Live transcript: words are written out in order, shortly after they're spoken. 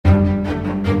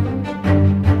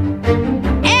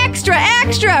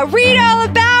Extra! Read all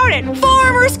about it!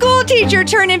 Former school teacher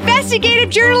turned investigative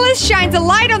journalist shines a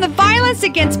light on the violence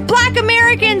against Black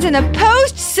Americans in the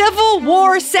post-Civil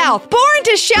War South. Born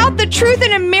to shout the truth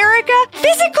in America,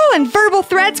 physical and verbal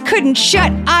threats couldn't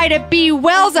shut Ida B.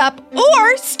 Wells up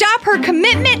or stop her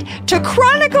commitment to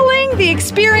chronicling the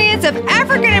experience of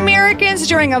African Americans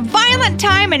during a violent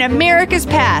time in America's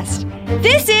past.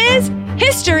 This is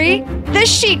History, the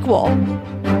Shequel.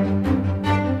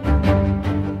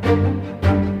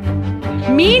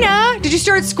 Mina, did you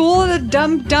start school at a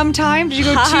dumb time? Did you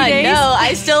go 2 days? No,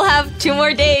 I still have 2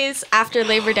 more days after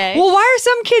Labor Day. Well, why are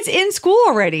some kids in school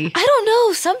already? I don't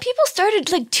know. Some people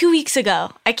started like 2 weeks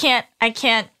ago. I can't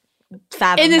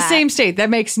fathom in the that. same state. That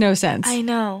makes no sense. I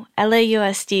know.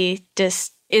 LAUSD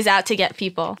just is out to get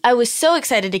people. I was so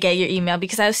excited to get your email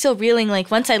because I was still reeling. Like,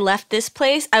 once I left this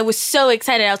place, I was so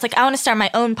excited. I was like, I want to start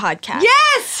my own podcast.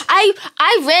 Yes!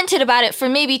 I ranted about it for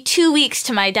maybe 2 weeks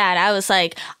to my dad. I was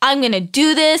like, I'm going to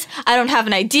do this. I don't have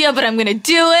an idea, but I'm going to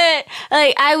do it.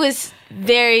 Like, I was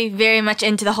very, very much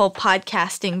into the whole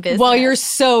podcasting business. Well, you're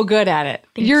so good at it.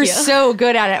 Thank You're you. so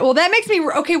good at it. Well, that makes me...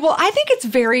 Okay, well, I think it's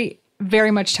very,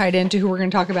 very much tied into who we're going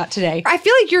to talk about today. I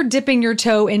feel like you're dipping your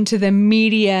toe into the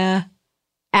media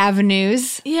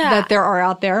avenues that there are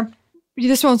out there.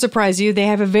 This won't surprise you. They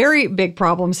have a very big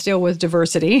problem still with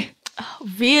diversity. Oh,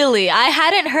 really? I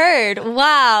hadn't heard.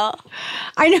 Wow.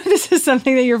 I know this is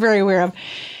something that you're very aware of.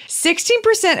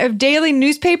 16% of daily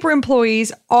newspaper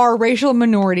employees are racial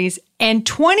minorities, and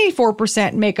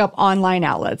 24% make up online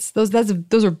outlets. Those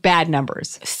are bad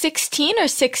numbers. 16 or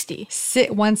 60?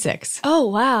 16. Oh,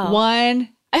 wow. One.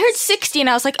 I heard 60 and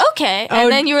I was like, okay.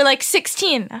 And then you were like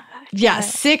 16. Yeah,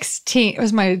 16. It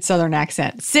was my Southern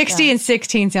accent. 60 and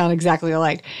 16 sound exactly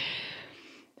alike.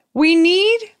 We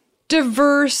need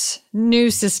diverse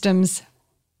news systems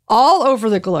all over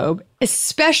the globe,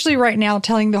 especially right now,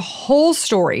 telling the whole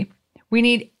story. We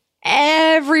need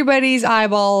everybody's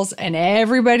eyeballs and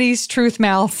everybody's truth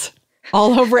mouths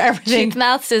all over everything. Truth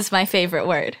mouths is my favorite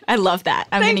word. I love that.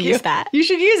 I'm going to use that. You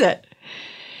should use it.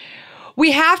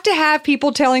 We have to have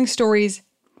people telling stories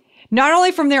not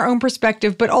only from their own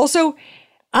perspective, but also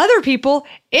other people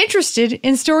interested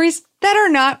in stories that are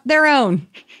not their own.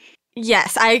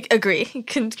 Yes, I agree.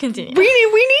 Continue. We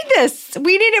need this.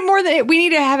 We need it more than we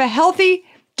need to have a healthy,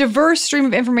 diverse stream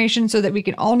of information so that we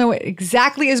can all know what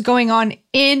exactly is going on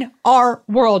in our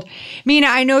world. Mina,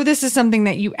 I know this is something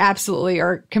that you absolutely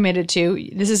are committed to.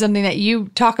 This is something that you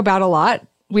talk about a lot.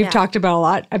 We've talked about a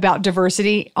lot about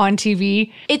diversity on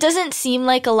TV. It doesn't seem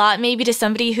like a lot maybe to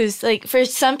somebody who's like, for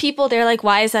some people, they're like,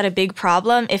 why is that a big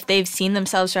problem if they've seen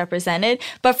themselves represented?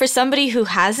 But for somebody who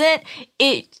hasn't,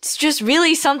 it's just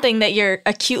really something that you're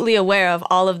acutely aware of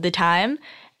all of the time.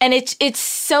 And it's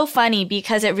so funny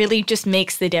because it really just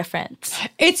makes the difference.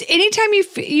 It's anytime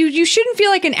you shouldn't feel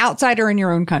like an outsider in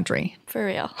your own country. For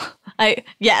real.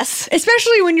 Yes.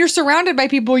 Especially when you're surrounded by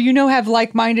people you know have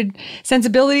like-minded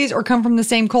sensibilities or come from the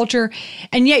same culture,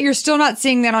 and yet you're still not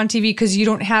seeing that on TV because you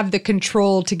don't have the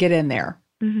control to get in there.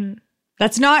 Mm-hmm.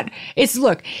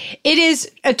 It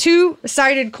is a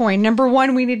two-sided coin. Number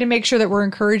one, we need to make sure that we're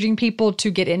encouraging people to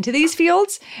get into these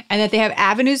fields and that they have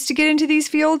avenues to get into these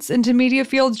fields, into media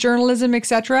fields, journalism,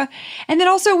 etc. And then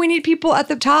also we need people at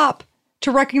the top to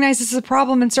recognize this is a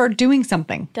problem and start doing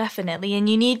something. Definitely. And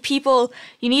you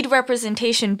need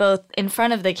representation both in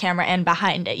front of the camera and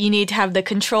behind it. You need to have the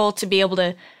control to be able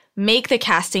to make the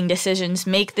casting decisions,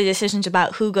 make the decisions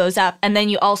about who goes up. And then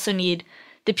you also need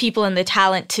the people and the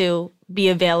talent to be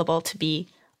available to be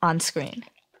on screen.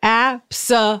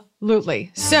 Absolutely.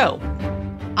 So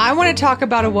I want to talk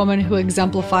about a woman who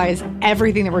exemplifies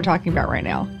everything that we're talking about right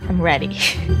now. I'm ready.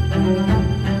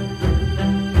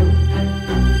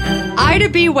 Ida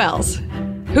B. Wells,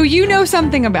 who you know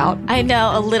something about. I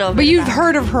know a little bit. But you've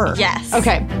heard of her. Yes.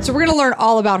 Okay. So we're going to learn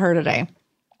all about her today.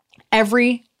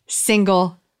 Every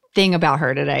single thing about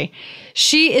her today.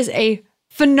 She is a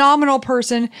phenomenal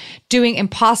person doing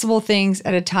impossible things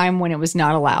at a time when it was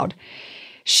not allowed.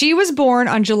 She was born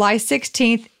on July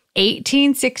 16th,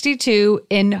 1862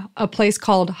 in a place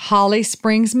called Holly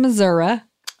Springs, Missouri.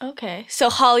 Okay. So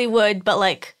Hollywood, but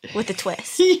like with a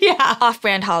twist. Yeah.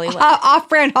 Off-brand Hollywood.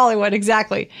 Off-brand Hollywood,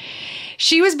 exactly.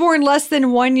 She was born less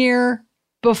than 1 year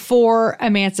before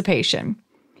emancipation.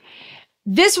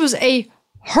 This was a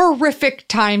horrific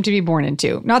time to be born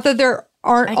into. Not that there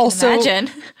aren't also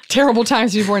terrible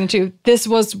times to be born into. This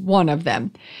was one of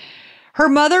them. Her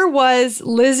mother was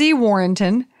Lizzie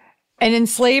Warrenton, an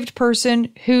enslaved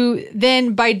person who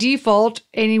then, by default,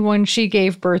 anyone she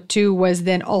gave birth to was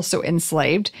then also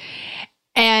enslaved.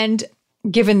 And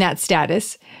given that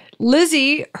status,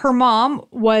 Lizzie, her mom,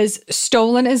 was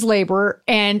stolen as labor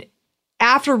and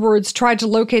afterwards tried to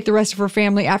locate the rest of her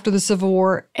family after the Civil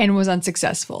War and was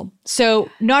unsuccessful. So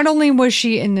not only was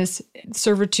she in this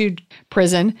servitude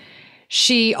prison,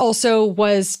 she also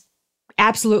was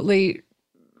absolutely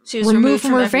She was removed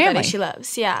from her family she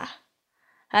loves. Yeah.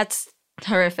 That's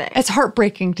horrific. It's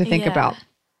heartbreaking to think Yeah. about.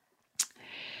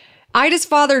 Ida's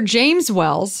father, James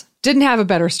Wells, didn't have a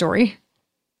better story.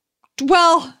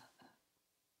 Well,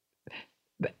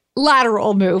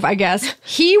 lateral move, I guess.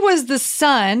 He was the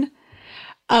son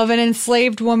of an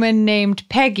enslaved woman named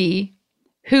Peggy,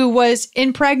 who was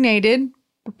impregnated,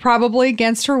 probably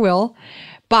against her will,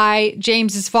 by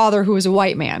James's father, who was a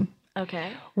white man.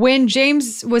 Okay. When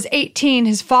James was 18,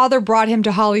 his father brought him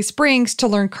to Holly Springs to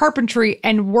learn carpentry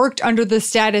and worked under the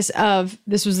status of,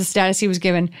 this was the status he was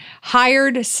given,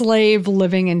 hired slave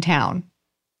living in town.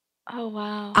 Oh,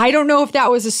 wow. I don't know if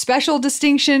that was a special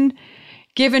distinction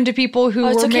given to people who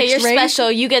were It's okay. mixed You're race.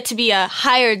 special. You get to be a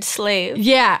hired slave.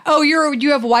 Yeah. Oh,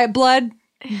 you have white blood?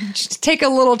 Just take a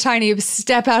little tiny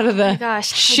step out of the Oh my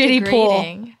gosh, how shitty pool.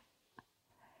 degrading.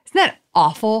 Isn't that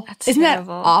awful? Isn't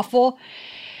terrible. that awful?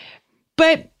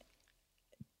 But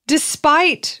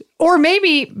despite, or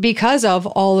maybe because of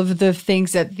all of the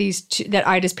things that that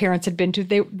Ida's parents had been to,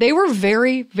 they were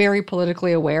very, very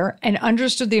politically aware and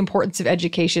understood the importance of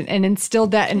education and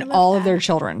instilled that in all of their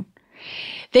children.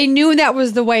 They knew that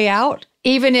was the way out,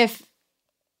 even if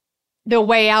the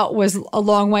way out was a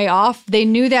long way off. They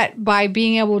knew that by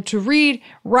being able to read,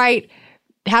 write,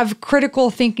 have critical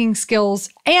thinking skills,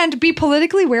 and be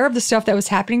politically aware of the stuff that was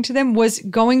happening to them was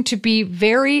going to be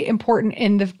very important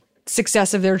in the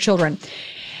success of their children.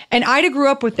 And Ida grew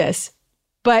up with this,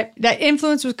 but that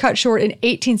influence was cut short in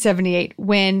 1878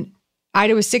 when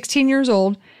Ida was 16 years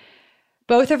old.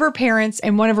 Both of her parents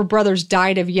and one of her brothers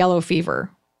died of yellow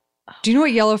fever. Do you know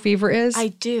what yellow fever is? I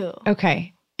do.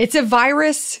 Okay. It's a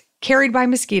virus carried by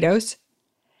mosquitoes.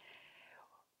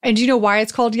 And do you know why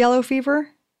it's called yellow fever?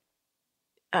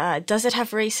 Does it have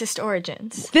racist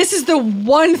origins? This is the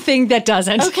one thing that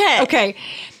doesn't. Okay. Okay.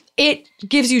 It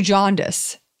gives you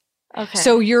jaundice. Okay.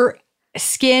 So your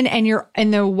skin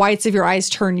and the whites of your eyes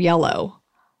turn yellow.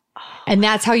 And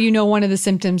that's how you know one of the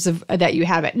symptoms of that you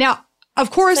have it. Now, of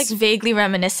course, it's like vaguely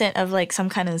reminiscent of like some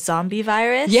kind of zombie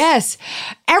virus. yes.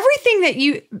 Everything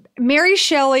that Mary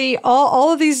Shelley,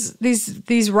 all of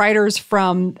these writers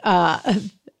from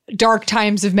dark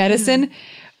times of medicine,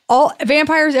 all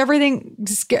vampires, everything,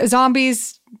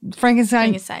 zombies,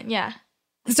 Frankenstein. Yeah.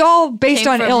 It's all based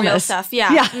Came on from illness. real stuff.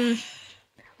 Yeah. Yeah.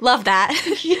 Love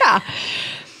that. Yeah.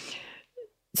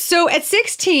 So at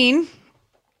 16,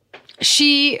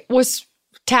 she was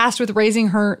tasked with raising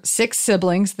her 6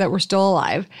 siblings that were still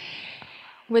alive.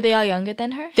 Were they all younger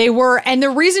than her? They were, and the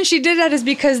reason she did that is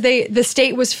because the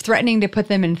state was threatening to put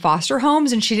them in foster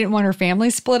homes, and she didn't want her family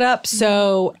split up.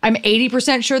 So I'm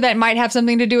 80% sure that might have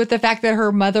something to do with the fact that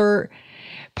her mother.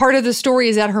 Part of the story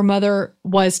is that her mother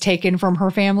was taken from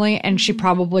her family, and she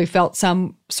probably felt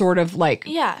some sort of like,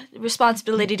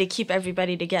 responsibility to keep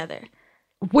everybody together,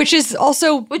 which is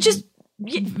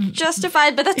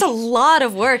justified, but that's a lot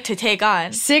of work to take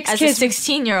on. 6 as kids. a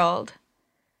 16-year-old.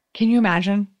 Can you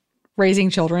imagine raising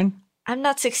children? I'm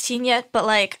not 16 yet, but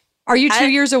like, Are you 2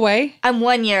 years away? I'm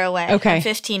 1 year away. Okay. I'm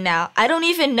 15 now. I don't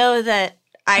even know that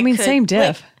I could, same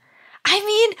diff.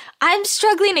 I'm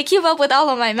struggling to keep up with all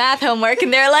of my math homework,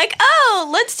 and they're like, oh,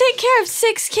 let's take care of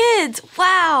 6 kids.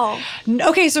 Wow.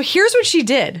 Okay, so here's what she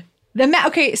did.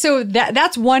 So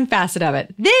that's one facet of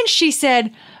it. Then she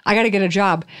said, I got to get a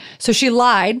job. So she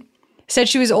lied, said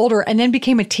she was older, and then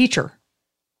became a teacher.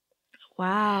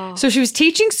 Wow. So she was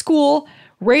teaching school,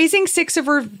 raising 6 of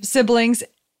her siblings.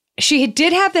 She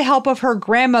did have the help of her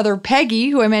grandmother, Peggy,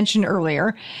 who I mentioned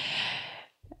earlier.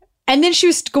 And then she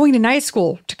was going to night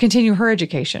school to continue her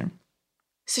education.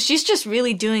 So she's just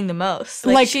really doing the most.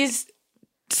 Like she's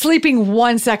sleeping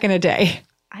 1 second a day,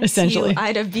 essentially.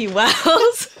 Ida B.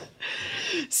 Wells.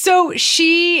 So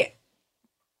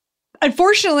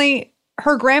unfortunately,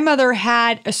 her grandmother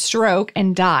had a stroke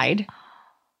and died.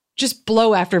 Just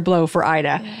blow after blow for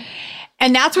Ida. Yeah.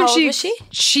 And that's when How old was she?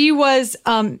 She was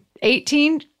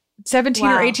 18, 17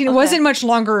 Wow, or 18. It wasn't much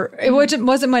longer. It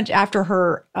wasn't much after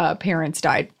her parents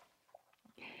died.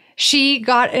 She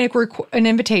got an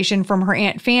invitation from her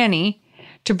Aunt Fanny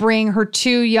to bring her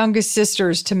 2 youngest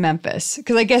sisters to Memphis,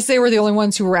 because I guess they were the only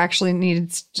ones who were actually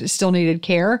still needed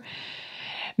care.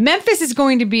 Memphis is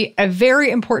going to be a very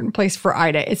important place for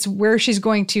Ida. It's where she's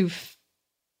going to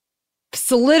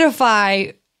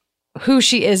solidify who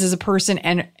she is as a person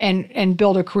and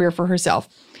build a career for herself.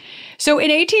 So in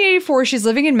 1884, she's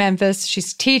living in Memphis.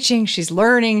 She's teaching, she's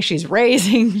learning, she's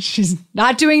raising. She's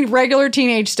not doing regular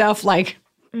teenage stuff like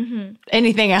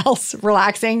anything else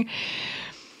relaxing.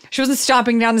 She wasn't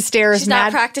stomping down the stairs. She's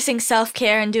not practicing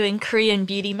self-care and doing Korean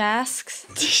beauty masks.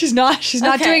 She's not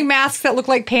doing masks that look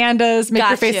like pandas, make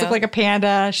your face look like a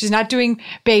panda. She's not doing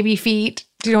baby feet.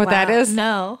 Do you know what that is?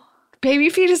 No. Baby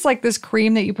feet is like this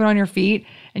cream that you put on your feet,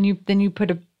 and then you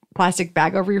put a plastic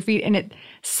bag over your feet, and it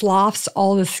sloughs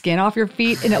all the skin off your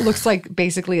feet, and it looks like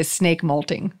basically a snake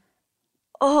molting.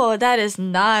 Oh, that is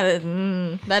not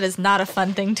a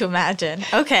fun thing to imagine.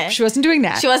 Okay. She wasn't doing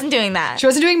that. She wasn't doing that. She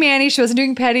wasn't doing mani. She wasn't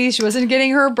doing petties. She wasn't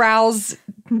getting her brows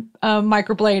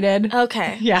microbladed.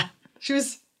 Okay. Yeah. She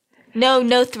was...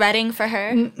 No threading for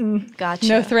her? Mm-mm. Gotcha.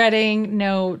 No threading,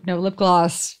 no lip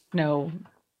gloss, no,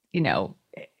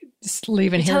 just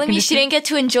leaving hair Telling me she didn't get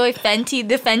to enjoy the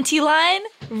Fenty line?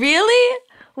 Really?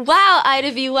 Wow,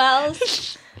 Ida B.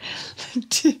 Wells.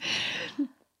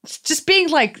 Just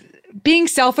being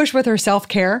selfish with her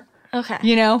self-care. Okay.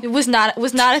 It was not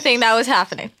a thing that was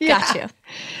happening. Yeah. Gotcha.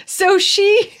 So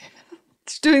she's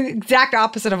doing the exact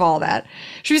opposite of all that.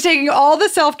 She was taking all the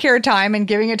self-care time and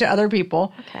giving it to other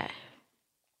people. Okay.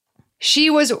 She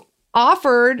was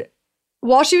offered,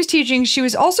 while she was teaching, she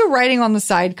was also writing on the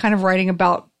side, kind of writing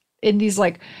about in these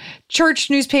like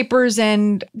church newspapers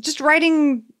and just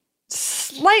writing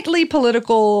slightly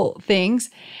political things.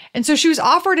 And so she was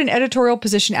offered an editorial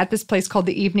position at this place called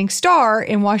the Evening Star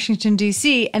in Washington,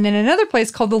 D.C., and then another place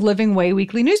called the Living Way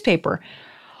weekly newspaper,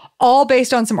 all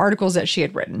based on some articles that she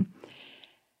had written.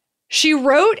 She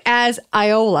wrote as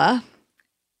Iola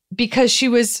because she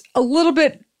was a little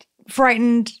bit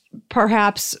frightened,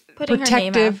 perhaps Putting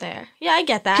protective. her name out there. Yeah, I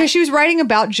get that. Because she was writing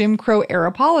about Jim Crow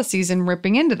era policies and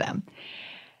ripping into them.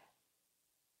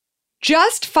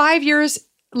 Just 5 years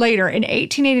later, in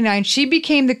 1889, she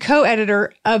became the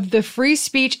co-editor of the Free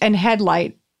Speech and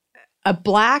Headlight, a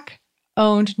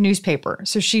Black-owned newspaper.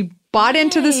 So she bought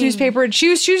into this newspaper, and she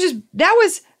was just, that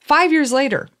was 5 years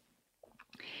later.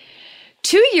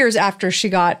 2 years after she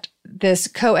got this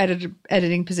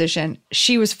co-editing position,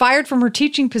 she was fired from her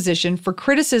teaching position for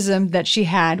criticism that she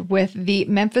had with the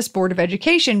Memphis Board of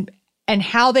Education and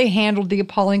how they handled the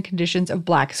appalling conditions of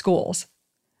Black schools.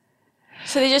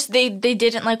 So they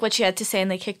didn't like what she had to say and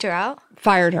they kicked her out?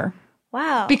 Fired her.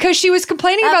 Wow. Because she was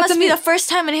complaining about something. That must be the first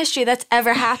time in history that's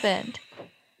ever happened.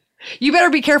 You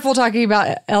better be careful talking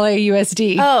about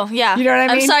LAUSD. Oh, yeah. You know what I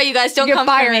mean? I'm sorry, you guys, don't come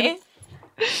for me.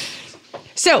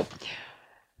 So,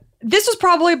 this was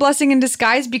probably a blessing in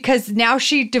disguise because now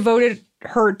she devoted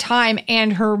her time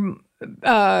and her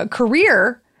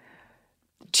career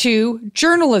to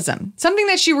journalism, something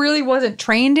that she really wasn't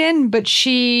trained in, but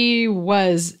she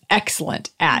was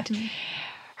excellent at. Mm-hmm.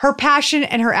 Her passion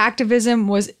and her activism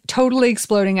was totally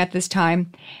exploding at this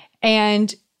time.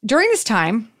 And during this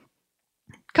time,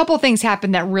 a couple of things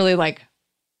happened that really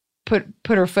put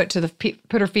her feet to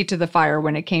the fire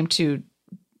when it came to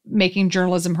making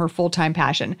journalism her full-time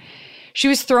passion. She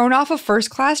was thrown off a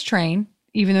first-class train,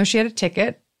 even though she had a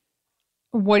ticket.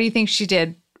 What do you think she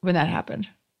did when that happened?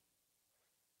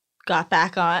 Got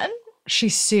back on? She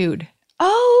sued.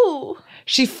 Oh!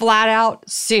 She flat out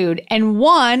sued and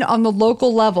won on the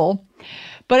local level.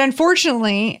 But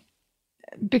unfortunately,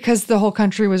 because the whole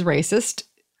country was racist.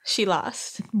 She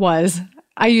lost.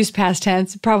 I used past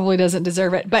tense. Probably doesn't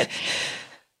deserve it. But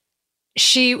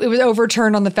it was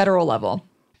overturned on the federal level.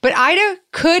 But Ida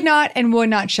could not and would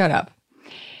not shut up.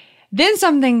 Then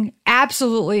something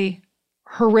absolutely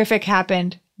horrific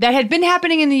happened that had been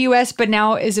happening in the U.S., but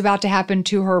now is about to happen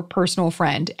to her personal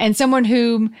friend and someone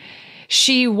whom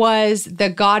she was the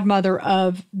godmother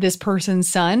of this person's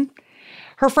son.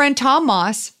 Her friend Tom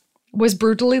Moss was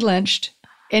brutally lynched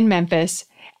in Memphis,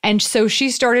 and so she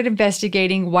started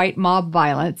investigating white mob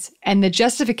violence and the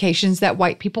justifications that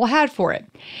white people had for it.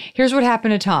 Here's what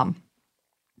happened to Tom.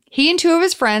 He and two of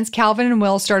his friends, Calvin and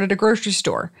Will, started a grocery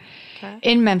store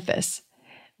in Memphis.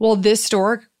 Well, this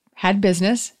store had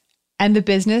business, and the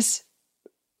business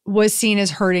was seen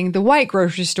as hurting the white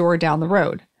grocery store down the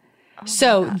road.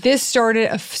 So this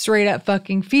started a straight up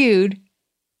fucking feud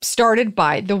started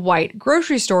by the white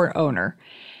grocery store owner.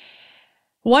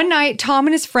 One night, Tom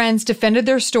and his friends defended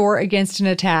their store against an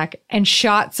attack and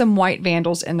shot some white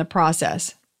vandals in the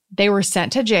process. They were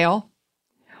sent to jail.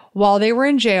 While they were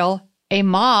in jail, a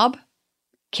mob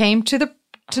came to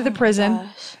the prison,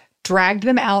 dragged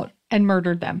them out, and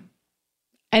murdered them.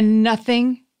 And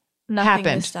nothing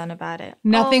happened. Was done about it.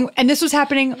 Nothing. And this was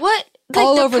happening all over the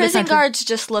country. The prison guards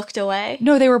just looked away?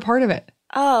 No, they were part of it.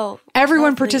 Oh.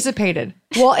 Everyone participated.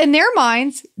 Well, in their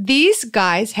minds, these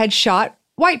guys had shot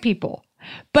white people,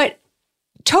 but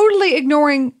totally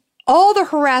ignoring all the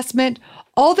harassment,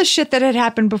 all the shit that had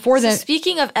happened before So then.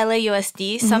 speaking of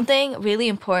LAUSD, something really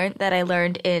important that I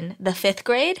learned in the 5th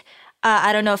grade,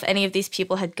 I don't know if any of these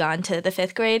people had gone to the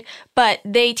 5th grade, but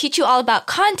they teach you all about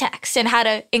context and how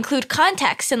to include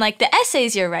context in like the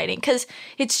essays you're writing, because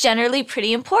it's generally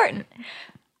pretty important.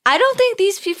 I don't think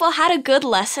these people had a good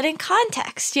lesson in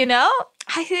context, you know?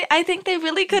 I think they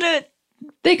really could have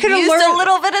used learned a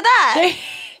little bit of that.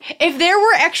 If there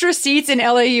were extra seats in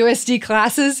LAUSD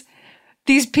classes,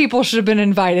 these people should have been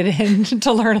invited in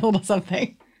to learn a little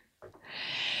something.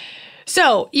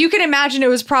 So you can imagine it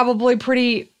was probably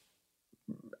pretty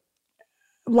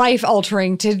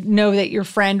life-altering to know that your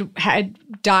friend had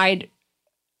died,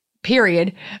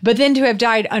 period, but then to have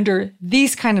died under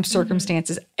these kind of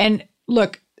circumstances. And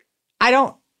look,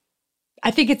 I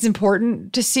think it's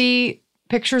important to see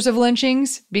pictures of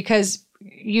lynchings because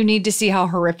you need to see how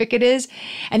horrific it is.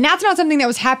 And that's not something that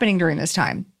was happening during this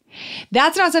time.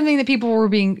 That's not something that people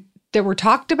were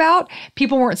talked about.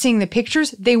 People weren't seeing the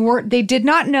pictures. They did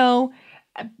not know.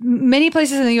 Many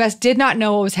places in the U.S. did not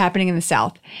know what was happening in the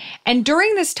South. And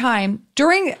during this time,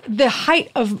 during the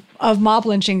height of mob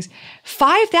lynchings,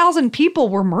 5,000 people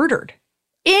were murdered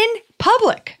in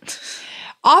public.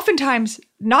 Oftentimes,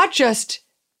 not just,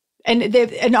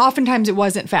 and oftentimes it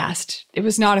wasn't fast. It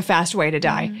was not a fast way to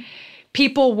die. Mm-hmm.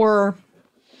 People were,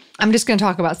 I'm just going to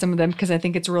talk about some of them because I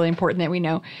think it's really important that we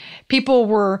know. People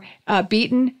were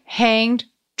beaten, hanged,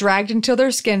 dragged until their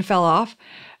skin fell off.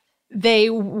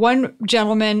 One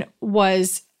gentleman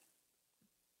was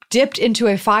dipped into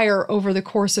a fire over the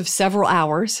course of several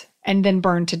hours and then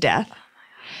burned to death.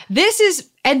 This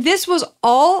was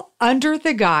all under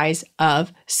the guise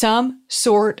of some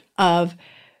sort of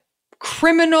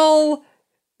criminal,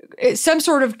 some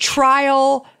sort of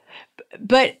trial,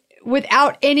 but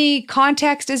without any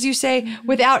context, as you say,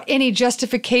 without any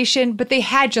justification. But they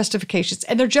had justifications,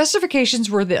 and their justifications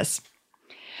were this.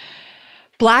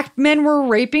 Black men were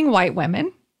raping white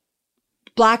women.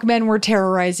 Black men were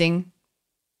terrorizing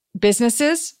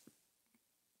businesses.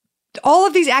 All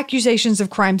of these accusations of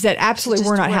crimes that absolutely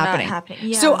were not happening.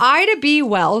 Yeah. So Ida B.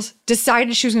 Wells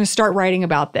decided she was going to start writing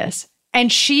about this.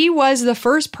 And she was the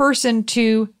first person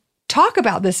to talk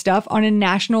about this stuff on a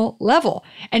national level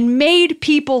and made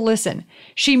people listen.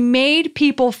 She made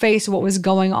people face what was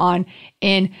going on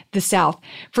in the South.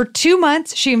 For 2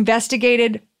 months, she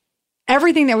investigated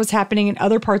everything that was happening in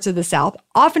other parts of the South,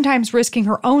 oftentimes risking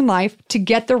her own life to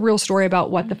get the real story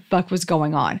about what the fuck was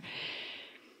going on.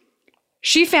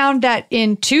 She found that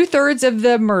in 2/3 of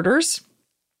the murders,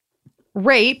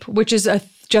 rape, which is a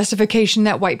justification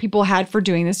that white people had for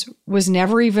doing this, was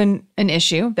never even an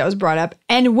issue that was brought up.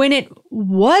 And when it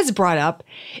was brought up,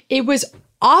 it was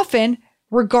often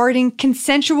regarding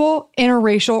consensual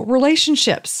interracial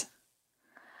relationships.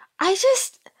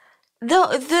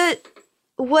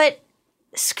 What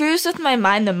screws with my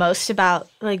mind the most about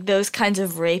like those kinds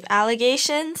of rape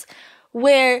allegations,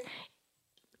 where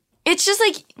it's just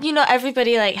like, you know,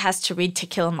 everybody like has to read To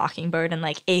Kill a Mockingbird in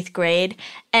like 8th grade.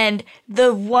 And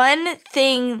the one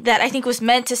thing that I think was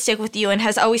meant to stick with you and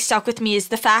has always stuck with me is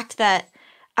the fact that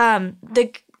I'm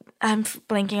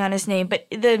blanking on his name, but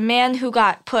the man who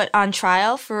got put on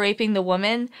trial for raping the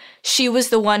woman, she was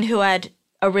the one who had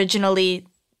originally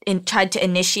tried to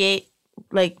initiate,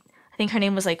 like, I think her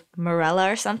name was like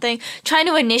Morella or something, trying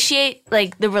to initiate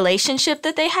like the relationship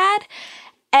that they had.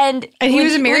 And he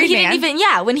was a married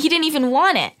man. When he didn't even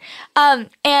want it.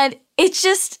 And it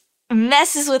just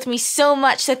messes with me so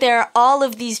much that there are all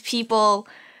of these people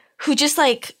who just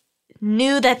like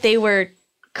knew that they were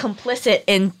complicit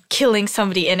in killing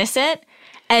somebody innocent,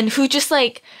 and who just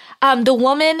like the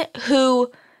woman who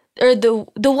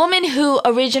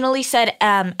originally said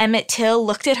Emmett Till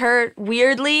looked at her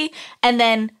weirdly and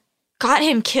then got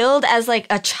him killed as like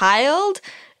a child.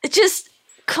 It just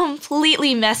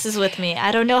completely messes with me.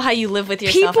 I don't know how you live with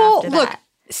yourself after that. Look,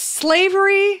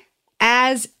 slavery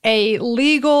as a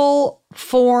legal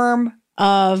form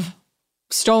of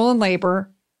stolen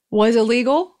labor was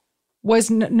illegal,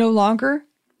 was no longer.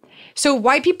 So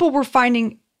white people were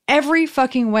finding every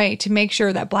fucking way to make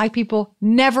sure that black people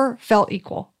never felt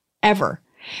equal, ever.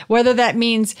 Whether that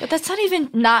means... But that's not even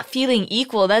not feeling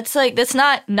equal. That's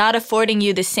not affording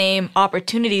you the same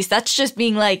opportunities. That's just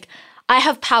being like, I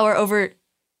have power over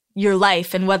your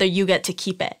life and whether you get to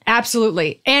keep it.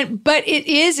 Absolutely. But it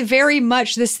is very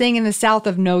much this thing in the South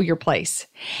of know your place.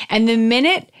 And the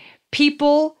minute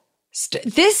people...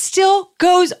 this still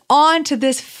goes on to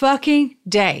this fucking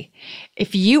day.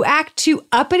 If you act too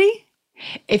uppity,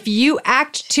 if you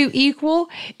act too equal,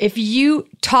 if you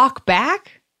talk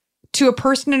back to a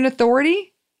person in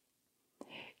authority,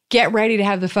 get ready to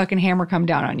have the fucking hammer come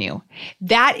down on you.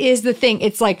 That is the thing.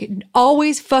 It's like,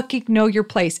 always fucking know your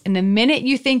place. And the minute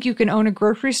you think you can own a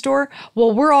grocery store,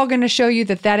 well, we're all going to show you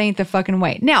that ain't the fucking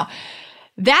way. Now,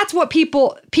 that's what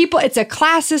people, it's a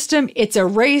class system. It's a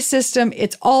race system.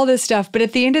 It's all this stuff. But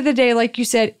at the end of the day, like you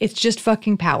said, it's just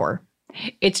fucking power.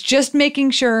 It's just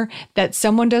making sure that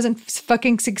someone doesn't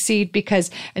fucking succeed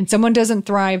and someone doesn't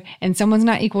thrive and someone's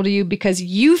not equal to you because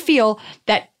you feel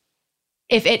that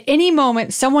if at any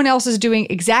moment someone else is doing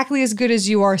exactly as good as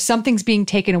you are, something's being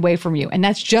taken away from you. And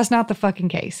that's just not the fucking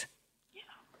case.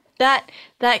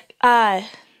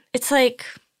 It's like,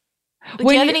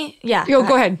 do you have any? Yeah.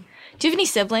 Go ahead. Do you have any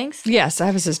siblings? Yes, I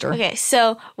have a sister. Okay,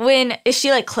 so is she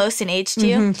like close in age to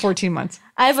you? 14 months.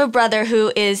 I have a brother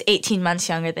who is 18 months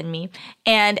younger than me.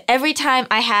 And every time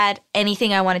I had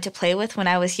anything I wanted to play with when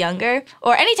I was younger,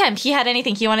 or anytime he had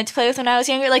anything he wanted to play with when I was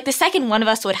younger, like the second one of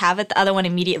us would have it, the other one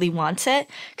immediately wants it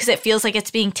because it feels like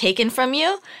it's being taken from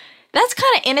you. That's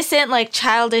kind of innocent, like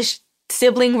childish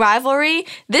sibling rivalry.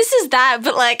 This is that,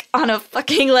 but like on a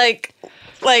fucking like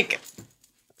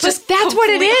just that's what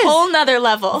it is. Whole nother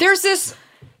level. There's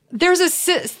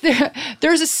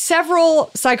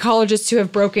several psychologists who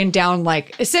have broken down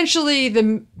like essentially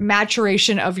the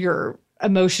maturation of your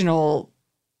emotional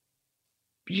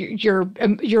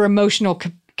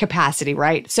capacity,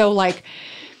 right? So like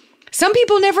some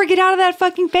people never get out of that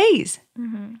fucking phase.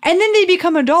 Mm-hmm. And then they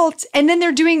become adults and then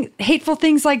they're doing hateful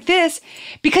things like this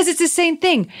because it's the same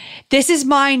thing. This is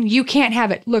mine. You can't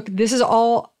have it. Look, this is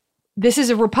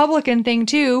a Republican thing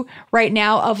too right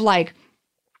now of like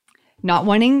not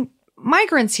wanting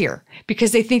migrants here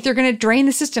because they think they're going to drain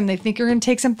the system. They think you're going to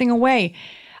take something away.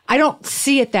 I don't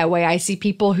see it that way. I see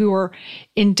people who are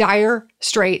in dire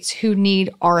straits who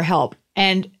need our help.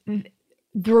 And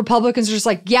the Republicans are just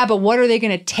like, yeah, but what are they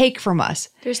going to take from us?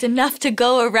 There's enough to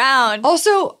go around.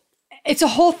 Also, it's a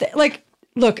whole thing. Like,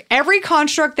 look, every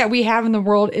construct that we have in the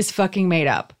world is fucking made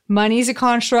up. Money's a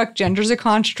construct. Gender's a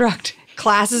construct.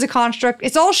 Class is a construct.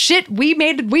 It's all shit. We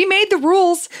made the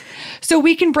rules so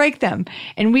we can break them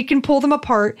and we can pull them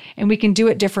apart and we can do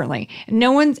it differently.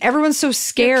 Everyone's so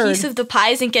scared. The piece of the pie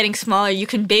isn't getting smaller. You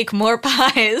can bake more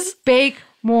pies. Bake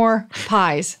more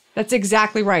pies. That's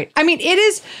exactly right. I mean, it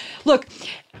is, look,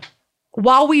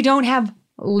 while we don't have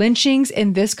lynchings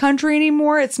in this country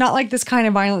anymore, it's not like this kind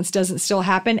of violence doesn't still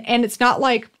happen. And it's not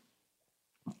like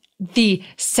the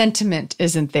sentiment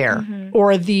isn't there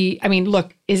or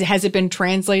look, has it been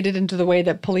translated into the way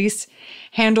that police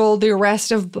handle the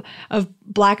arrest of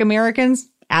Black Americans?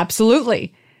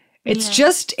 Absolutely. It's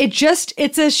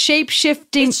it's a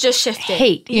shape-shifting it's just shifting.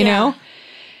 Hate, you know?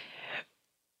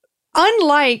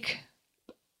 Unlike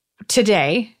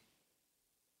today,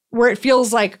 where it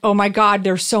feels like, oh my God,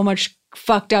 there's so much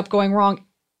fucked up going wrong.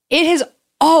 It has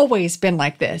always been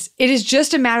like this. It is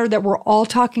just a matter that we're all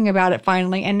talking about it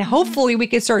finally, and hopefully we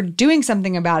can start doing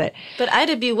something about it. But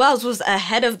Ida B. Wells was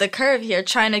ahead of the curve here,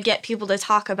 trying to get people to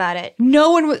talk about it. No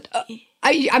one was.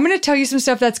 I'm going to tell you some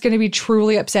stuff that's going to be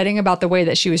truly upsetting about the way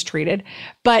that she was treated,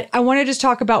 but I want to just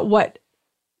talk about what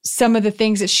some of the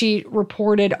things that she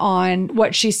reported on,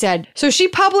 what she said. So she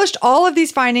published all of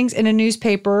these findings in a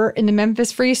newspaper in the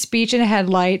Memphis Free Speech in a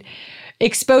headlight,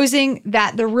 exposing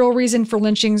that the real reason for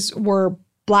lynchings were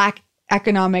Black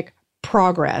economic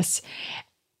progress.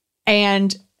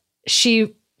 And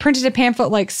she printed a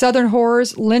pamphlet like Southern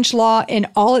Horrors, Lynch Law in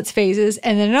all its phases,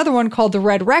 and then another one called The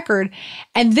Red Record.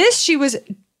 And this she was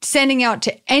sending out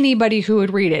to anybody who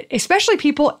would read it, especially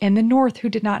people in the North who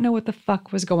did not know what the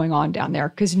fuck was going on down there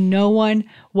because no one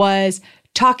was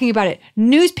talking about it.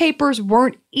 Newspapers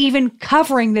weren't even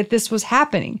covering that this was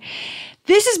happening.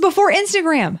 This is before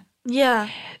Instagram. Yeah.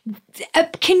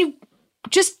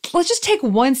 Let's just take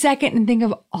 1 second and think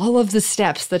of all of the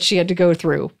steps that she had to go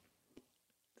through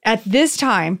at this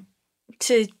time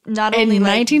to not only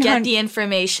like get the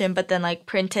information, but then like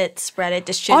print it, spread it,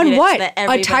 distribute on it. What? So that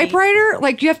everybody... A typewriter?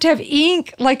 Like you have to have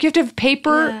ink, like you have to have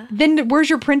paper. Yeah. Then where's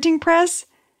your printing press?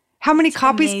 How many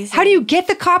copies? Amazing. How do you get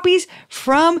the copies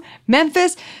from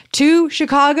Memphis to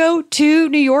Chicago to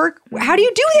New York? How do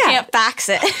you do that? You can't fax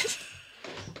it.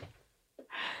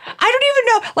 I don't even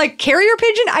know. Like carrier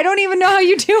pigeon? I don't even know how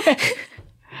you do it.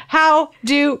 How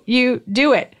do you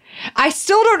do it? I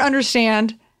still don't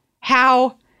understand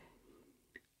how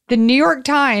the New York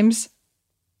Times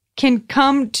can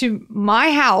come to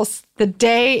my house the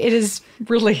day it is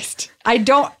released. I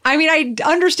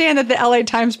understand that the LA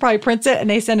Times probably prints it and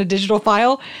they send a digital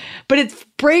file, but it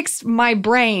breaks my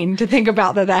brain to think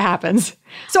about that happens.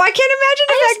 So I can't imagine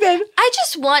it back then. I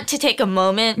just want to take a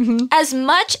moment, as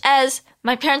much as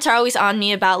my parents are always on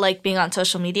me about like being on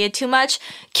social media too much.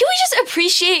 Can we just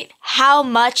appreciate how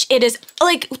much it is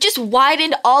like just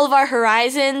widened all of our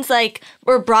horizons, like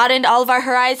or broadened all of our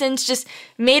horizons, just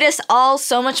made us all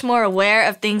so much more aware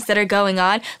of things that are going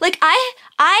on. Like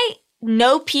I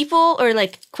know people, or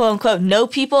like quote unquote know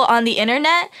people on the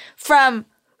internet from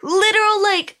literal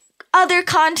like other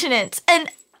continents, and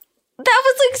that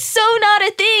was like so not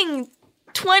a thing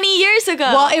 20 years ago.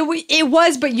 Well, it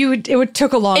was, but it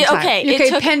took a long time. Okay,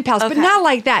 took pen pals, but not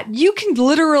like that. You can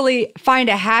literally find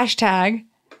a hashtag.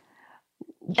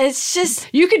 It's just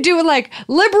you could do it like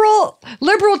liberal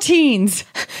teens,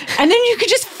 and then you could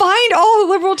just find all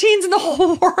the liberal teens in the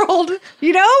whole world.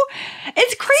 You know,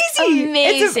 it's crazy,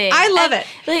 amazing. I love it.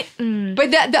 Like,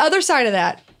 But the other side of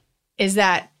that is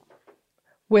that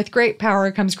with great power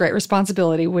comes great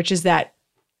responsibility, which is that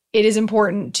it is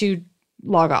important to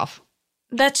log off.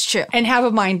 That's true. And have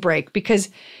a mind break, because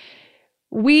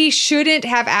we shouldn't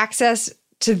have access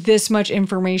to this much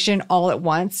information all at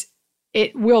once.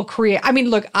 It will create,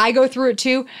 look, I go through it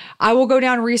too. I will go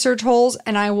down research holes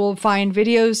and I will find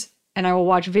videos and I will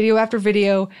watch video after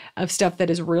video of stuff that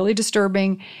is really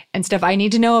disturbing and stuff I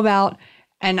need to know about,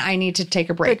 and I need to take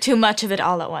a break. But too much of it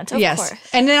all at once, of course.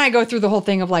 And then I go through the whole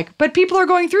thing of like, but people are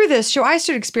going through this, so I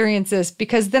should experience this,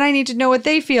 because then I need to know what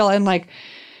they feel. And like,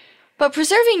 but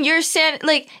preserving your sanity,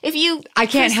 like if you, I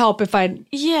can't help if I,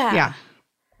 yeah.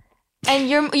 And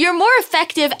you're more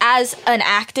effective as an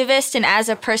activist and as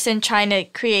a person trying to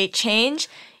create change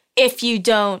if you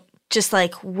don't just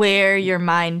like wear your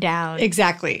mind down.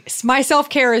 Exactly. My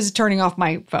self-care is turning off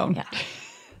my phone. Yeah.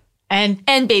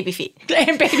 And baby feet.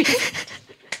 And baby feet.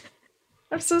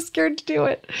 I'm so scared to do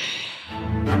it.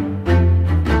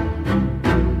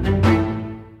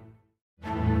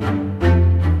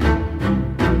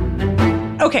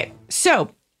 Okay,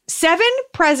 so 7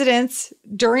 presidents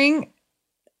during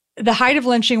the height of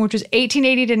lynching, which was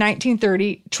 1880 to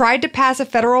 1930, tried to pass a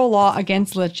federal law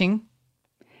against lynching.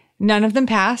 None of them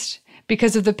passed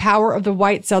because of the power of the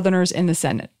white Southerners in the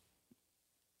Senate.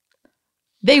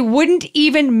 They wouldn't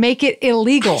even make it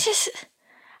illegal.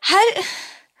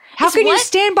 How can you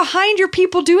stand behind your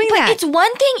people doing that? It's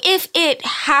one thing if it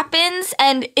happens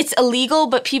and it's illegal,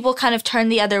 but people kind of turn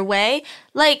the other way.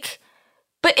 Like,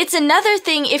 but it's another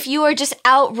thing if you are just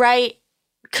outright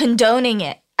condoning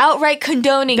it. Outright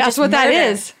condoning. That's what murder.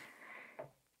 that is.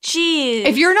 Jeez.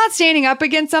 If you're not standing up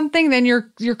against something, then you're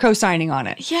co-signing on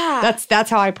it. Yeah. That's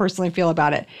how I personally feel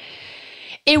about it.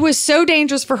 It was so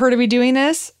dangerous for her to be doing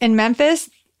this in Memphis.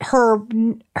 Her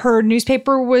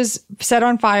newspaper was set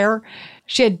on fire.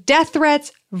 She had death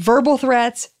threats, verbal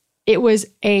threats. It was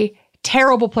a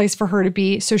terrible place for her to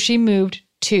be. So she moved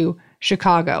to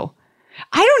Chicago.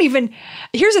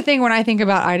 Here's the thing when I think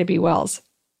about Ida B. Wells.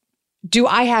 Do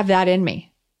I have that in me?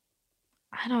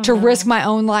 I don't to know. risk my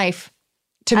own life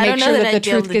to make sure that the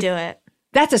truth gets do it.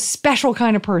 That's a special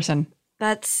kind of person.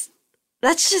 That's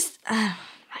just oh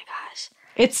my gosh.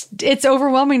 It's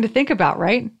overwhelming to think about,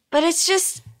 right? But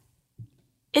it's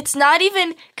not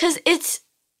even because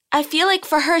I feel like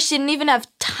for her she didn't even have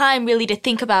time really to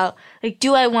think about like,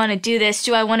 do I want to do this?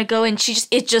 Do I want to go? And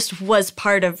it just was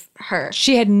part of her.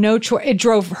 She had no choice. It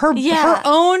drove her. Yeah. Her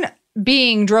own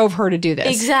being drove her to do this.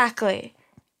 Exactly.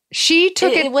 She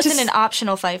took it. It wasn't an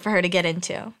optional fight for her to get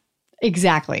into.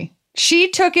 Exactly. She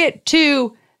took it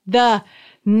to the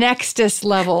nextest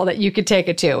level that you could take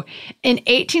it to. In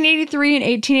 1883 and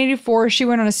 1884, she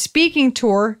went on a speaking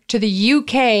tour to the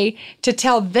UK to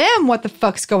tell them what the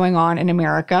fuck's going on in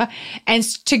America and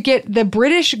to get the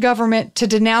British government to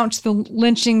denounce the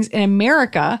lynchings in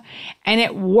America. And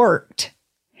it worked.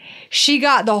 She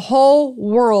got the whole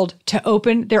world to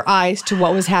open their eyes to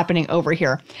what was happening over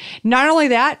here. Not only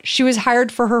that, she was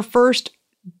hired for her first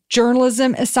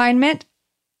journalism assignment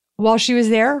while she was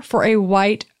there for a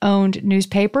white-owned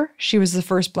newspaper. She was the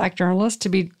first Black journalist to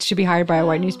be hired by a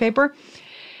white newspaper.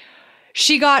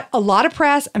 She got a lot of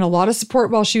press and a lot of support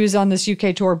while she was on this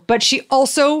UK tour, but she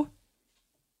also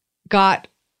got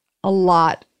a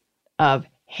lot of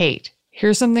hate.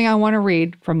 Here's something I want to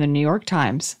read from the New York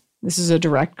Times. This is a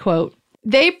direct quote.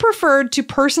 They preferred to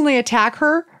personally attack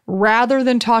her rather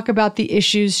than talk about the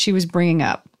issues she was bringing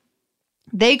up.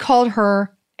 They called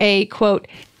her a, quote,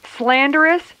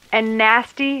 slanderous and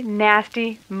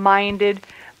nasty-minded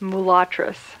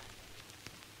mulatress.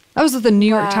 That was what the New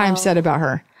York Times said about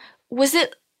her. Was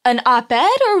it an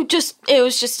op-ed or it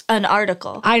was just an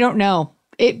article? I don't know.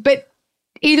 But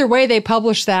Either way, they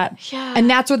published that. Yeah. And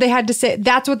that's what they had to say.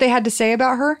 That's what they had to say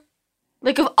about her.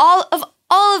 Like of all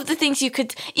of the things you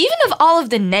could, even of all of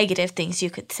the negative things you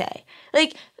could say,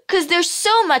 like, because there's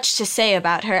so much to say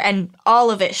about her and all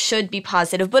of it should be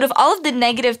positive. But of all of the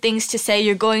negative things to say,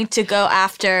 you're going to go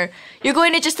after, you're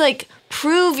going to just like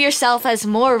prove yourself as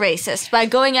more racist by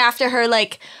going after her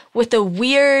like with a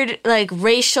weird like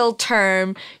racial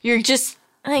term. You're just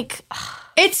like,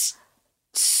 it's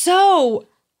so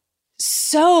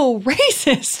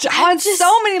racist on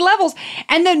so many levels.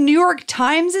 And the New York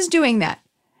Times is doing that.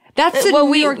 That's the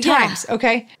New York Times,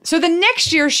 okay? So the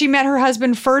next year, she met her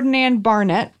husband, Ferdinand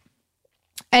Barnett,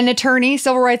 an attorney,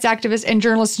 civil rights activist, and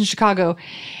journalist in Chicago.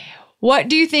 What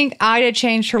do you think Ida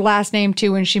changed her last name to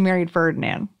when she married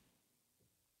Ferdinand?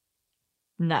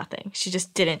 nothing. She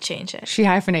just didn't change it. She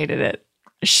hyphenated it.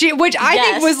 Which I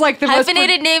think was like the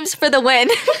hyphenated names for the win.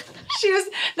 She was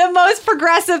the most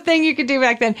progressive thing you could do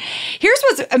back then. Here's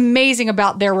what's amazing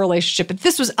about their relationship.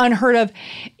 This was unheard of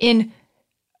in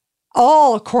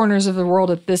all corners of the world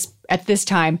at this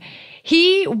time.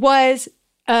 He was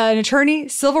an attorney,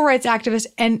 civil rights activist,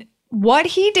 and what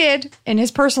he did in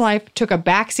his personal life took a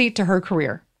backseat to her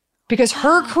career because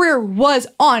her career was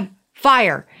on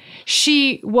fire.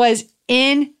 She was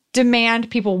in demand.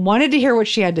 People wanted to hear what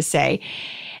she had to say.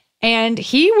 And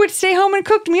he would stay home and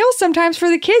cook meals sometimes for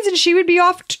the kids, and she would be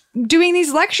off doing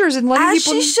these lectures and letting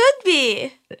people. As she should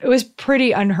be. It was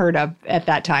pretty unheard of at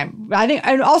that time. I think,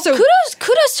 and also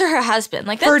kudos to her husband.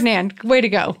 Like Ferdinand, way to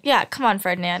go. Yeah, come on,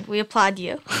 Ferdinand. We applaud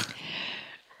you.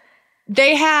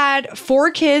 They had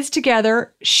 4 kids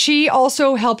together. She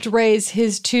also helped raise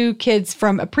his 2 kids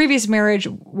from a previous marriage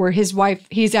where his wife,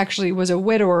 he's actually was a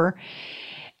widower.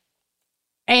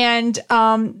 And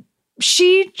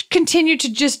she continued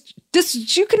to just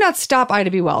you could not stop Ida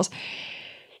B. Wells.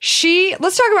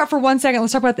 Let's talk about for 1 second,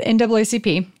 let's talk about the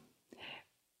NAACP.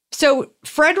 So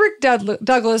Frederick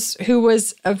Douglass, who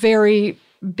was a very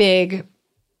big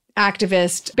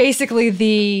activist, basically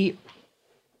the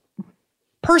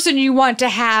person you want to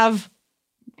have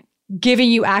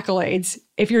giving you accolades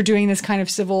if you're doing this kind of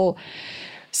civil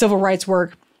rights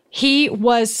work. He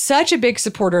was such a big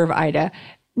supporter of Ida,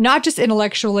 not just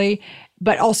intellectually,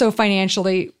 but also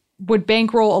financially, would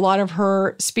bankroll a lot of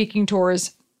her speaking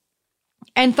tours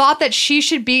and thought that she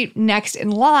should be next in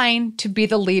line to be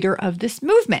the leader of this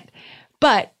movement.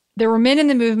 But there were men in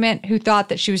the movement who thought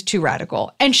that she was too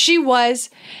radical. And she was.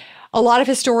 A lot of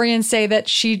historians say that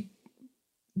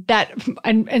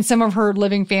and some of her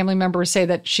living family members say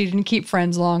that she didn't keep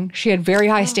friends long. She had very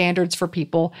high standards for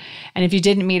people. And if you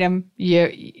didn't meet them,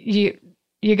 you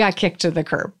got kicked to the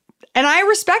curb. And I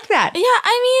respect that. Yeah,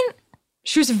 I mean,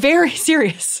 she was very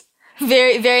serious.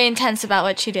 Very, very intense about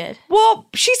what she did. Well,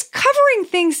 she's covering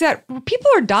things that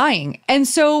people are dying. And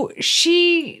so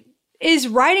she is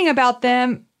writing about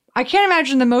them. I can't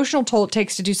imagine the emotional toll it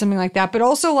takes to do something like that. But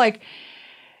also, like,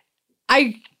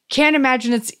 I can't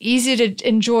imagine it's easy to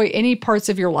enjoy any parts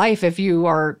of your life if you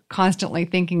are constantly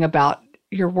thinking about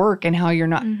your work and how you're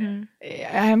not. Mm-hmm.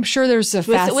 I'm sure there's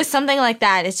with something like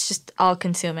that, it's just all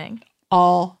consuming.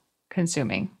 All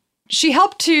consuming. She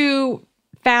helped to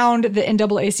found the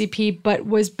NAACP, but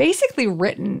was basically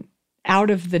written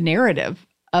out of the narrative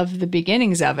of the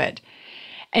beginnings of it.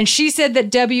 And she said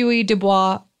that W.E. Du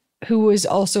Bois, who was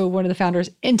also one of the founders,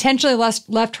 intentionally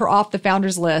left her off the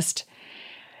founders list.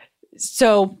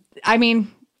 So, I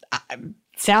mean,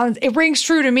 it rings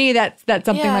true to me that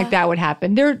something like that would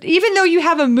happen. Even though you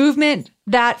have a movement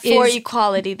that for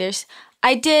equality,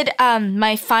 I did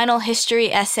my final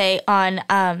history essay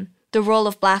on the role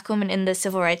of Black women in the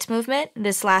civil rights movement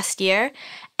this last year.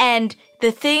 And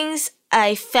the things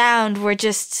I found were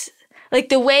just like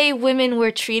the way women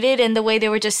were treated and the way they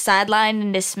were just sidelined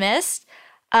and dismissed.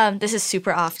 This is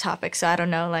super off topic, so I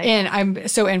don't know. And I'm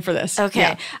so in for this.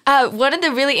 Okay. Yeah. One of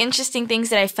the really interesting things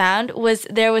that I found was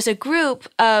there was a group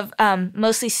of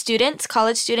mostly students,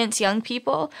 college students, young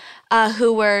people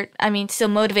who were, still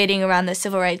motivating around the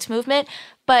civil rights movement.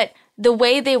 But the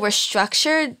way they were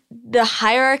structured, the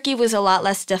hierarchy was a lot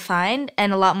less defined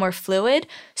and a lot more fluid.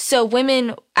 So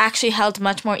women actually held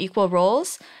much more equal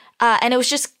roles. And it was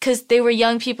just because they were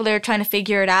young people, they were trying to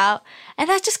figure it out. And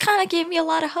that just kind of gave me a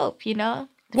lot of hope, you know?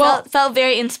 Felt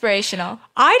very inspirational.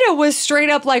 Ida was straight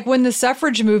up, like when the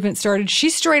suffrage movement started, she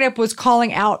straight up was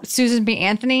calling out Susan B.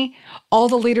 Anthony, all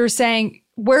the leaders saying,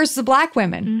 where's the Black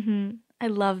women? Mm-hmm. I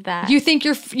love that. You think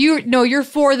you're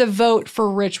for the vote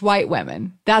for rich white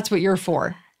women. That's what you're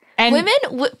for. And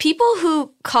people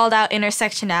who called out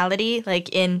intersectionality,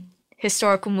 like in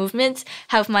historical movements,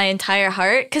 have my entire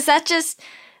heart. Because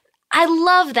I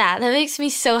love that. That makes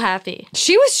me so happy.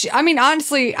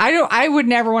 Honestly, I would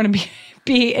never want to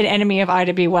be an enemy of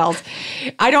Ida B. Wells.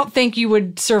 I don't think you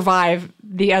would survive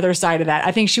the other side of that.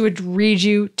 I think she would read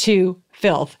you to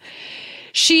filth.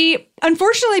 She,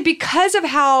 unfortunately, because of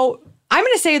how, I'm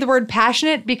going to say the word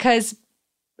passionate, because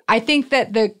I think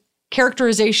that the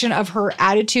characterization of her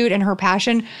attitude and her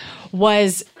passion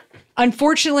was,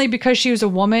 unfortunately, because she was a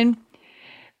woman,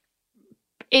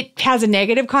 it has a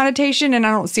negative connotation, and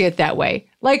I don't see it that way.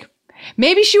 Like,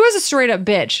 maybe she was a straight up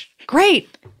bitch. Great.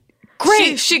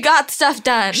 She got stuff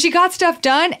done. She got stuff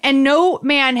done, and no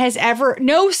man has ever,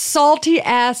 no salty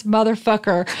ass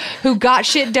motherfucker who got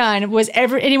shit done was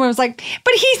ever, anyone was like,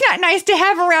 but he's not nice to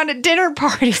have around at dinner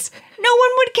parties. No one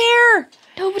would care.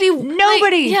 Nobody.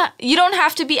 Like, yeah, you don't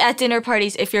have to be at dinner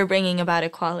parties if you're bringing about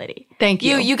equality. Thank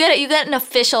you. You get an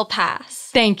official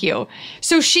pass. Thank you.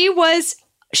 So she was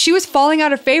falling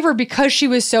out of favor because she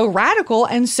was so radical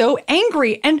and so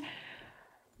angry, and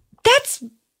that's,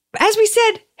 as we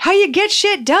said, how you get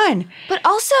shit done. But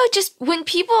also, just when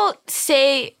people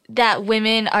say that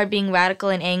women are being radical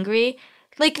and angry,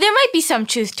 like, there might be some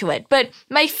truth to it, but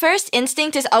my first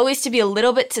instinct is always to be a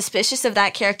little bit suspicious of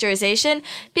that characterization,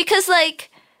 because, like,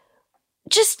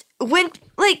 just when,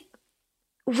 like,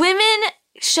 women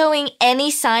showing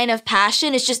any sign of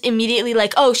passion is just immediately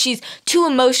like, oh, she's too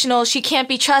emotional, she can't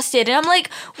be trusted. And I'm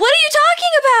like, what are you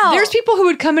talking about? There's people who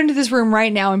would come into this room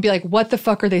right now and be like, what the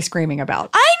fuck are they screaming about?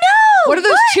 I know! What are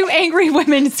those two angry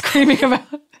women screaming about?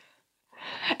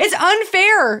 It's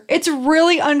unfair. It's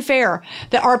really unfair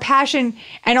that our passion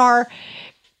and our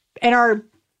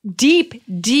deep,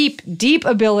 deep, deep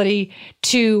ability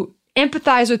to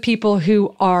empathize with people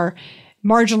who are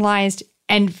marginalized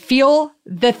and feel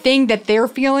the thing that they're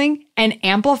feeling and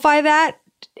amplify that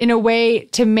in a way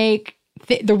to make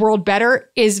the world better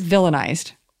is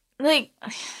villainized. Like,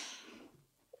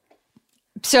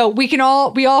 so we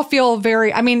all feel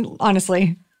very, I mean,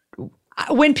 honestly,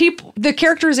 when the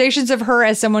characterizations of her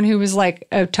as someone who was like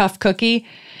a tough cookie,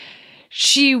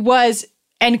 she was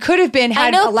and could have been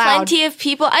had allowed. I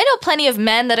know plenty of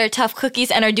men that are tough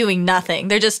cookies and are doing nothing.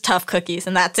 They're just tough cookies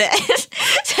and that's it.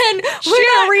 And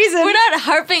we're not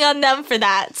harping on them for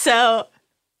that. So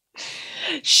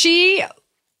even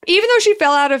though she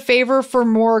fell out of favor for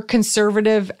more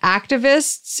conservative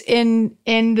activists in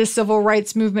the civil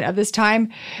rights movement of this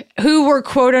time, who were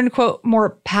quote unquote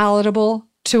more palatable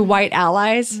to white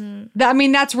allies. I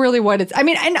mean, that's really what it's, I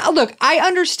mean, and look, I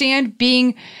understand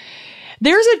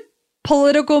there's a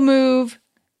political move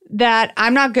that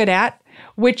I'm not good at,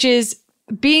 which is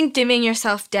dimming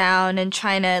yourself down and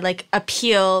trying to like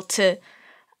appeal to,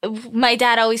 my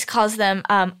dad always calls them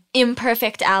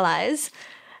imperfect allies.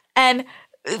 And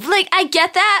like, I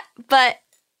get that, but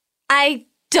I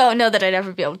don't know that I'd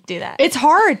ever be able to do that. It's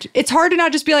hard. It's hard to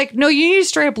not just be like, no, you need to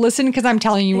straight up listen because I'm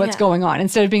telling you what's going on,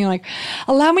 instead of being like,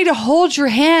 allow me to hold your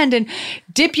hand and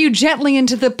dip you gently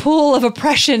into the pool of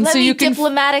oppression. Let me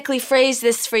diplomatically phrase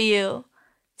this for you.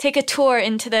 Take a tour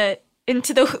into the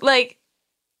like.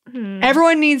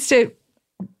 Everyone needs to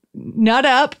nut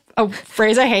up, a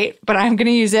phrase I hate, but I'm going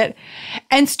to use it,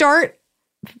 and start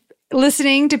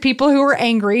listening to people who are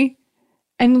angry,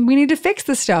 and we need to fix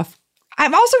this stuff.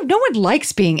 No one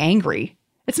likes being angry.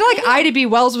 It's not like Ida B.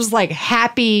 Wells was like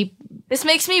happy. This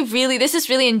is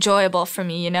really enjoyable for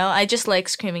me, you know? I just like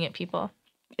screaming at people.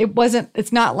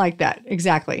 It's not like that.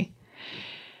 Exactly.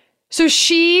 So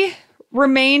she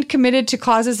remained committed to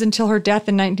causes until her death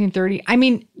in 1930. I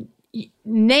mean,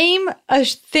 name a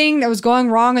thing that was going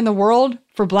wrong in the world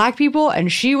for Black people,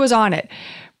 and she was on it.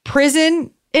 Prison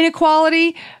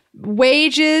inequality,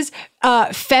 wages,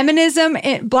 feminism,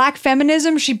 Black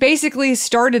feminism. She basically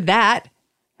started that.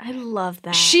 I love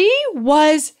that. She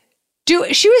was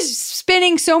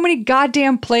spinning so many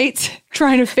goddamn plates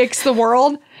trying to fix the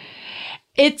world.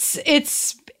 It's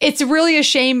really a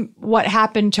shame what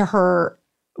happened to her.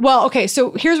 Well, okay,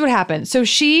 so here's what happened. So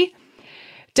she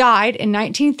died in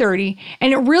 1930,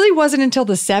 and it really wasn't until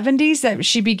the 70s that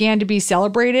she began to be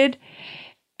celebrated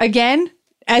again,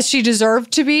 as she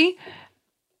deserved to be.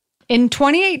 In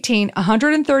 2018,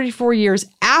 134 years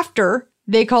after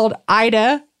they called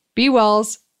Ida B.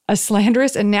 Wells a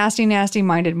slanderous and nasty,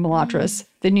 nasty-minded mulattress,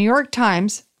 the New York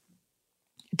Times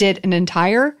did an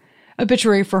entire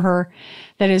obituary for her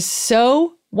that is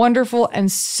so wonderful and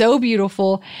so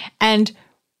beautiful and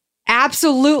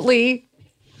absolutely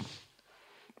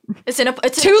it's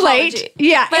too apology. late.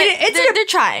 Yeah, but they're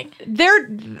trying.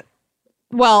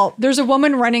 Well, there's a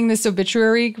woman running this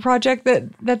obituary project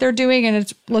that they're doing,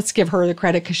 and let's give her the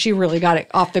credit because she really got it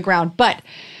off the ground. But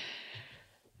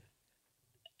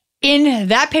in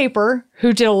that paper,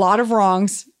 who did a lot of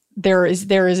wrongs,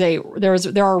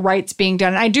 there are rights being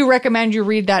done. And I do recommend you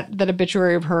read that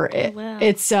obituary of her.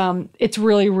 It's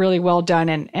really, really well done,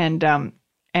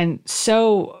 and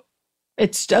so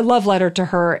it's a love letter to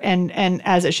her, and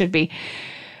as it should be.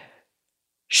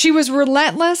 She was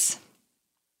relentless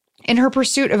in her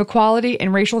pursuit of equality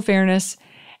and racial fairness,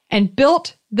 and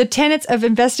built the tenets of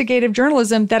investigative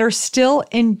journalism that are still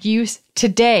in use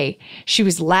today. She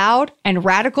was loud and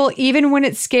radical, even when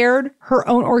it scared her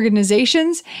own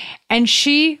organizations, and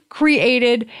she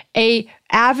created a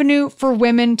avenue for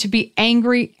women to be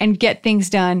angry and get things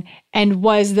done, and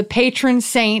was the patron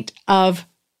saint of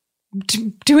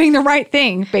doing the right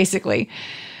thing, basically.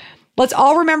 Let's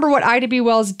all remember what Ida B.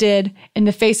 Wells did. In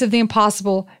the face of the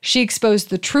impossible, she exposed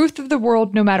the truth of the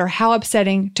world, no matter how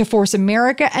upsetting, to force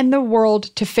America and the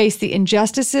world to face the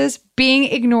injustices being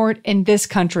ignored in this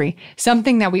country.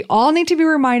 Something that we all need to be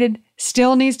reminded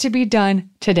still needs to be done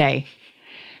today.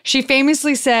 She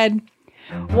famously said,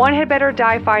 "One had better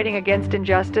die fighting against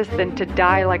injustice than to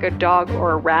die like a dog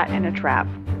or a rat in a trap."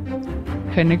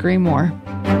 Couldn't agree more.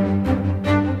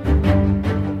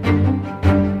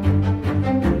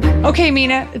 Okay,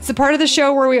 Mina, it's the part of the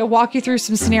show where we walk you through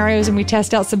some scenarios and we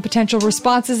test out some potential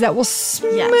responses that will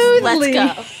smoothly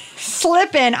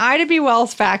slip in Ida B.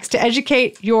 Wells facts to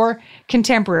educate your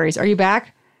contemporaries. Are you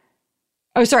back?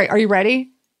 Oh, sorry. Are you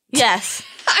ready? Yes.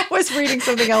 I was reading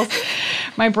something else.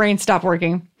 My brain stopped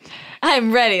working.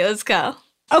 I'm ready. Let's go.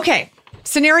 Okay.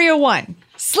 Scenario 1.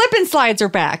 Slip and slides are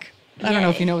back. I don't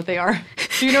know if you know what they are.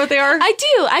 Do you know what they are? I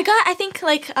do. I think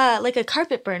like a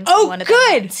carpet burn. Oh, one of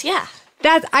good. Ones. Yeah.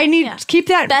 I need to keep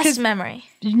that. Best memory.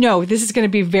 No, this is going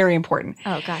to be very important.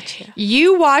 Oh, gotcha.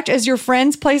 You watch as your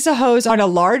friends place a hose on a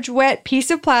large wet piece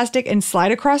of plastic and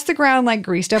slide across the ground like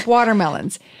greased up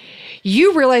watermelons.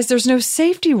 You realize there's no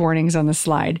safety warnings on the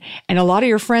slide, and a lot of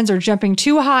your friends are jumping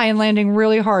too high and landing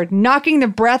really hard, knocking the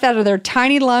breath out of their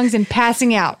tiny lungs and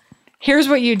passing out. Here's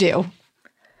what you do.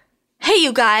 Hey,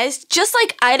 you guys, just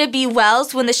like Ida B.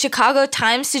 Wells when the Chicago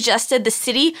Times suggested the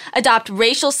city adopt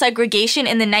racial segregation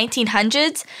in the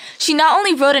 1900s, she not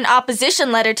only wrote an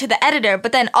opposition letter to the editor,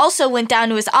 but then also went down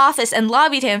to his office and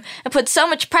lobbied him and put so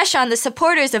much pressure on the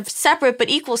supporters of separate but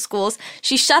equal schools,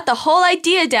 she shut the whole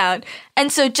idea down.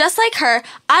 And so just like her,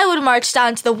 I would march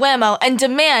down to the Wham-O and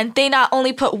demand they not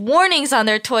only put warnings on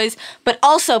their toys, but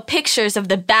also pictures of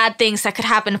the bad things that could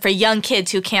happen for young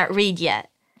kids who can't read yet.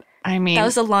 I mean, that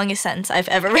was the longest sentence I've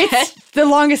ever read. It's the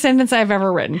longest sentence I've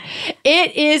ever written.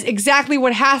 It is exactly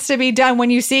what has to be done when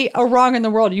you see a wrong in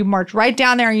the world. You march right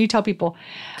down there and you tell people,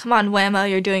 "Come on, Wham-O,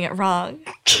 you're doing it wrong."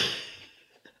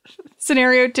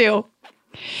 Scenario 2.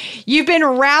 You've been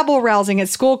rabble-rousing at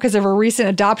school because of a recent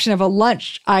adoption of a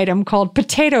lunch item called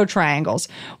potato triangles,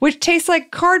 which tastes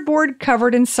like cardboard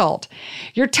covered in salt.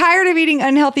 You're tired of eating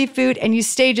unhealthy food and you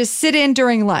stage a sit-in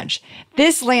during lunch.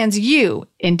 This lands you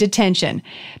in detention.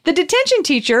 The detention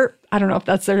teacher, I don't know if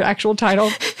that's their actual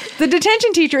title, the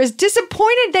detention teacher is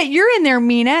disappointed that you're in there,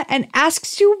 Mina, and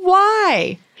asks you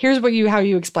why. Here's how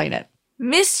you explain it.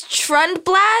 "Miss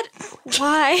Trundblad,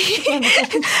 why?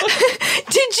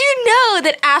 Did you know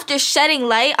that after shedding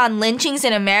light on lynchings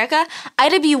in America,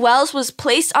 Ida B. Wells was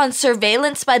placed on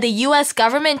surveillance by the U.S.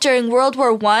 government during World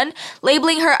War I,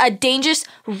 labeling her a dangerous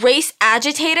race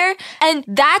agitator? And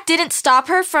that didn't stop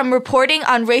her from reporting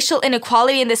on racial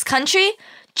inequality in this country?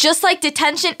 Just like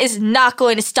detention is not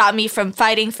going to stop me from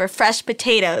fighting for fresh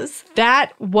potatoes."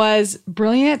 That was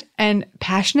brilliant and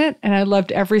passionate, and I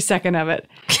loved every second of it.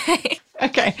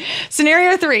 Okay.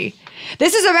 Scenario 3.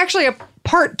 This is actually a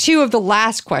part 2 of the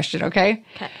last question, okay?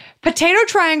 Potato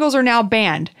triangles are now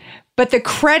banned, but the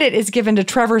credit is given to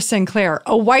Trevor Sinclair,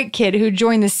 a white kid who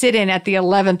joined the sit-in at the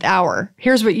 11th hour.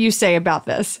 Here's what you say about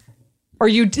this.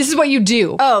 This is what you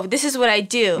do. Oh, this is what I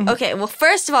do. Mm-hmm. Okay, well,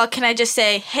 first of all, can I just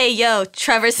say, hey, yo,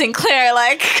 Trevor Sinclair,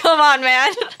 like, come on,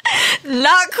 man.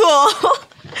 Not cool.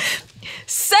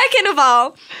 Second of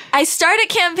all, I started a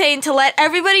campaign to let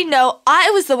everybody know I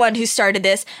was the one who started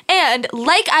this, and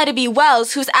like Ida B.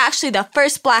 Wells, who's actually the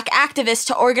first black activist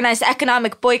to organize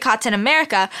economic boycotts in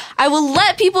America, I will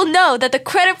let people know that the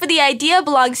credit for the idea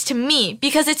belongs to me,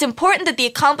 because it's important that the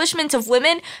accomplishments of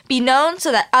women be known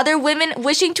so that other women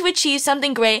wishing to achieve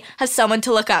something great have someone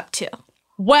to look up to.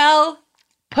 Well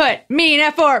put.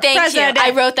 Mina for president. Thank you.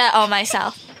 I wrote that all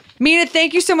myself. Mina,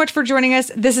 thank you so much for joining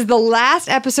us. This is the last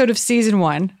episode of season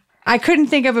 1. I couldn't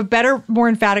think of a better, more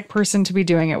emphatic person to be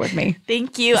doing it with me.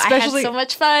 Thank you. Especially I had so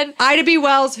much fun. Ida B.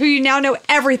 Wells, who you now know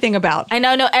everything about. I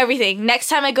now know everything. Next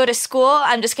time I go to school,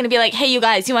 I'm just going to be like, hey, you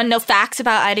guys, you want to know facts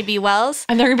about Ida B. Wells?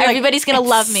 And they're gonna be everybody's going to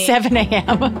love me. 7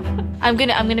 a.m. I'm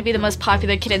gonna be the most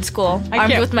popular kid in school,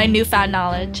 armed with my newfound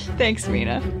knowledge. Thanks,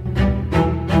 Mina.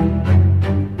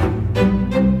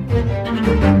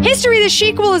 History the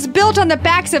Sequel is built on the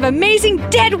backs of amazing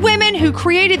dead women who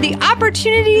created the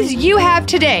opportunities you have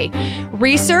today.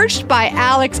 Researched by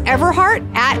Alex Everhart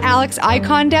at Alex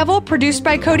Icon Devil, produced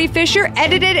by Cody Fisher,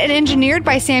 edited and engineered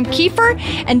by Sam Kiefer,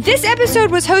 and this episode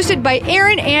was hosted by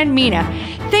Aaron and Mina.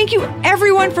 Thank you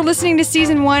everyone for listening to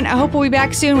season 1. I hope we'll be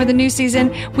back soon with a new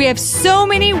season. We have so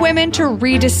many women to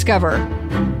rediscover.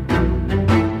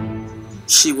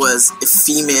 She was a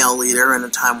female leader in a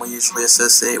time we usually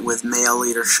associate with male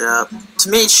leadership. To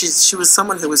me, she was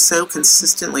someone who was so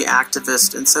consistently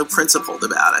activist and so principled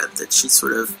about it that she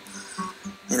sort of,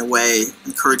 in a way,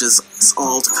 encourages us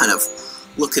all to kind of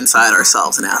look inside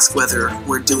ourselves and ask whether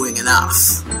we're doing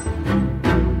enough.